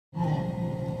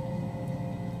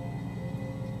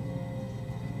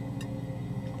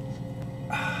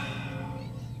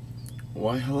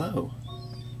Why, hello.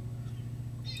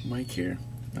 Mike here.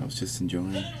 I was just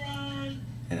enjoying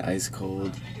an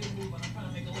ice-cold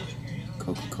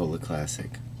Coca-Cola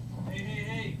Classic.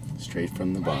 Straight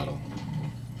from the bottle.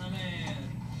 My man,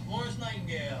 Florence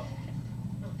Nightingale.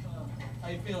 How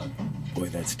you feeling? Boy,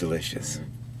 that's delicious.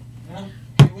 Yeah?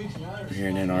 We're here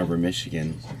in Ann Arbor,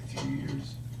 Michigan,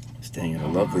 staying at a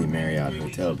lovely Marriott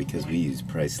hotel because we use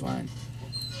Priceline.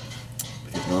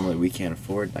 Because normally we can't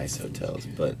afford nice hotels,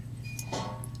 but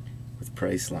with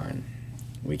Priceline,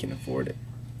 we can afford it.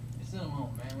 Sit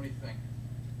home, man. What do you think?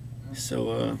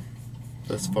 So,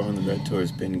 thus far on the Red Tour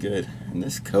has been good, and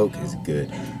this Coke is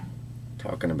good.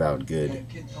 Talking about good. A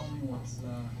kid told me once,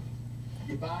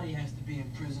 your body has to be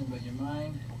in prison, but your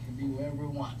mind can be wherever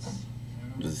it wants.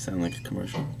 Does it sound like a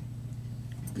commercial?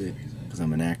 Good, because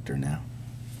I'm an actor now.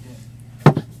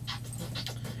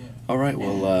 Alright,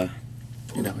 well,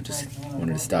 you know, just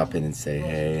wanted to stop in and say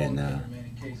hey and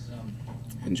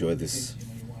enjoy this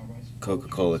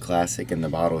Coca-Cola Classic in the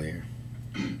bottle here.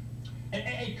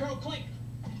 Hey, Colonel Klink!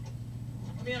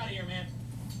 Get me out of here, man.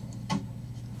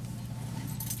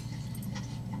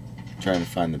 Trying to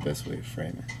find the best way to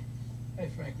frame it.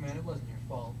 Hey, Frank, man, it wasn't your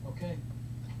fault, okay?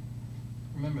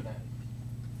 Remember that.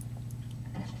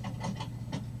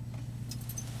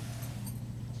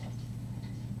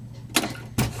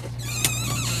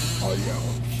 Oh, you got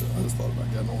one? Sure. I just thought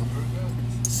about getting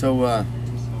one. So,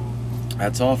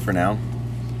 that's all for now.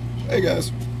 Hey,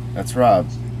 guys. That's Rob.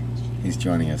 He's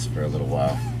joining us for a little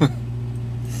while.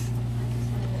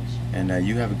 And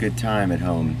you have a good time at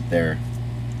home there.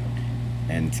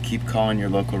 And keep calling your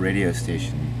local radio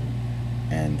station.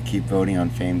 And keep voting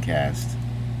on Famecast.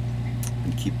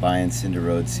 And keep buying Cinder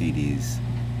Road CDs.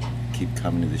 Keep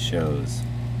coming to the shows.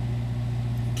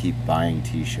 Keep buying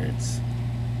t-shirts.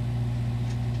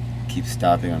 Keep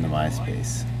stopping on the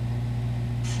MySpace.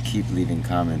 Keep leaving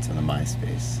comments on the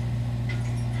MySpace.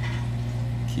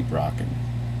 Keep rocking.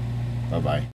 Bye-bye.